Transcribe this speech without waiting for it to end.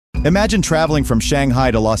Imagine traveling from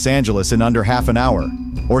Shanghai to Los Angeles in under half an hour,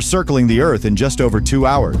 or circling the Earth in just over 2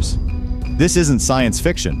 hours. This isn't science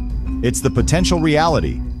fiction. It's the potential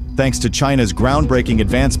reality, thanks to China's groundbreaking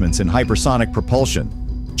advancements in hypersonic propulsion.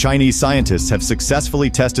 Chinese scientists have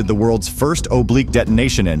successfully tested the world's first oblique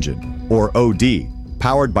detonation engine, or OD,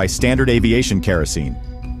 powered by standard aviation kerosene.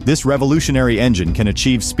 This revolutionary engine can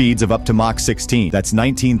achieve speeds of up to Mach 16, that's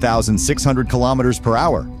 19,600 kilometers per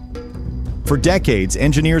hour. For decades,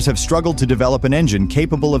 engineers have struggled to develop an engine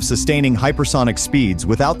capable of sustaining hypersonic speeds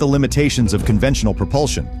without the limitations of conventional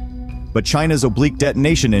propulsion. But China's oblique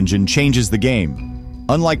detonation engine changes the game.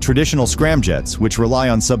 Unlike traditional scramjets, which rely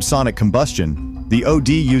on subsonic combustion, the OD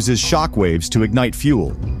uses shock waves to ignite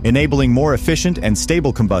fuel, enabling more efficient and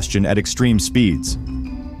stable combustion at extreme speeds.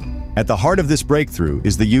 At the heart of this breakthrough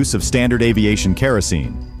is the use of standard aviation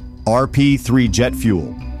kerosene, RP3 jet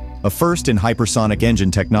fuel, a first in hypersonic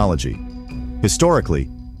engine technology. Historically,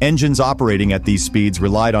 engines operating at these speeds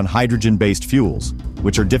relied on hydrogen-based fuels,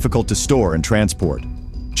 which are difficult to store and transport.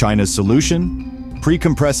 China's solution?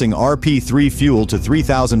 Pre-compressing RP3 fuel to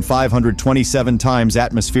 3,527 times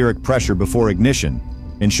atmospheric pressure before ignition,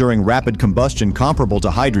 ensuring rapid combustion comparable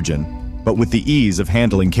to hydrogen, but with the ease of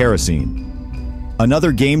handling kerosene.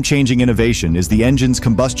 Another game-changing innovation is the engine's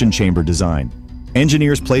combustion chamber design.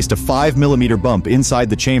 Engineers placed a 5mm bump inside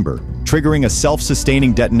the chamber, triggering a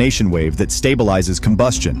self-sustaining detonation wave that stabilizes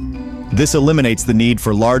combustion. This eliminates the need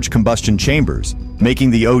for large combustion chambers,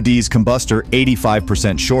 making the OD's combustor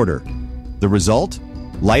 85% shorter. The result?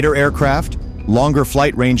 Lighter aircraft, longer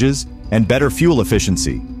flight ranges, and better fuel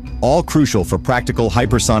efficiency, all crucial for practical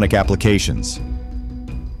hypersonic applications.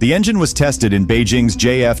 The engine was tested in Beijing's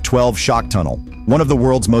JF-12 shock tunnel, one of the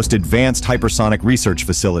world's most advanced hypersonic research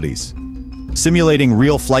facilities. Simulating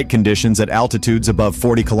real flight conditions at altitudes above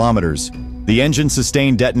 40 kilometers, the engine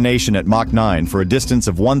sustained detonation at Mach 9 for a distance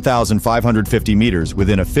of 1,550 meters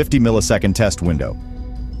within a 50-millisecond test window.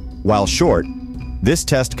 While short, this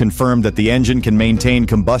test confirmed that the engine can maintain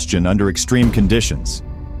combustion under extreme conditions,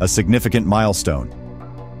 a significant milestone.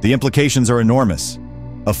 The implications are enormous.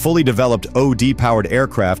 A fully developed OD-powered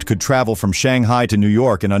aircraft could travel from Shanghai to New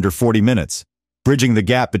York in under 40 minutes, bridging the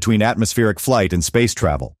gap between atmospheric flight and space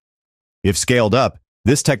travel. If scaled up,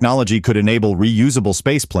 this technology could enable reusable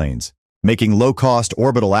spaceplanes, making low-cost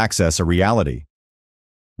orbital access a reality.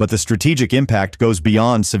 But the strategic impact goes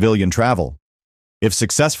beyond civilian travel. If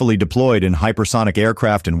successfully deployed in hypersonic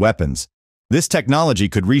aircraft and weapons, this technology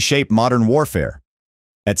could reshape modern warfare.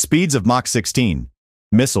 At speeds of Mach 16,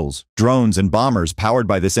 missiles, drones, and bombers powered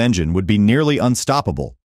by this engine would be nearly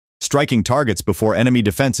unstoppable, striking targets before enemy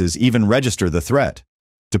defenses even register the threat.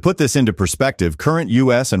 To put this into perspective, current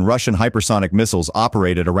US and Russian hypersonic missiles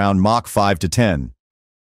operate at around Mach 5 to 10.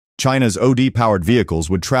 China's OD-powered vehicles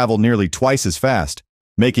would travel nearly twice as fast,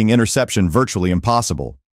 making interception virtually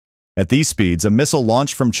impossible. At these speeds, a missile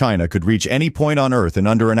launched from China could reach any point on Earth in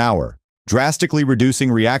under an hour, drastically reducing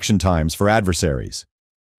reaction times for adversaries.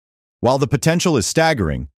 While the potential is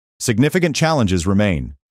staggering, significant challenges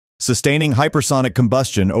remain. Sustaining hypersonic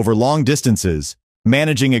combustion over long distances,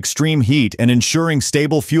 managing extreme heat, and ensuring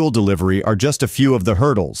stable fuel delivery are just a few of the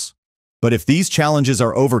hurdles. But if these challenges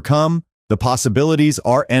are overcome, the possibilities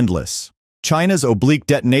are endless. China's oblique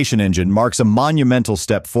detonation engine marks a monumental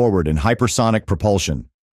step forward in hypersonic propulsion.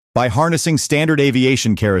 By harnessing standard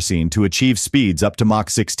aviation kerosene to achieve speeds up to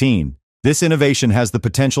Mach 16, this innovation has the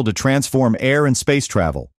potential to transform air and space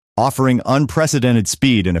travel, offering unprecedented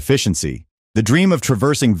speed and efficiency. The dream of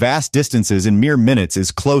traversing vast distances in mere minutes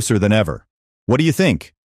is closer than ever. What do you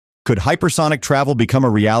think? Could hypersonic travel become a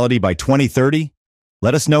reality by 2030?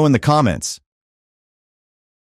 Let us know in the comments.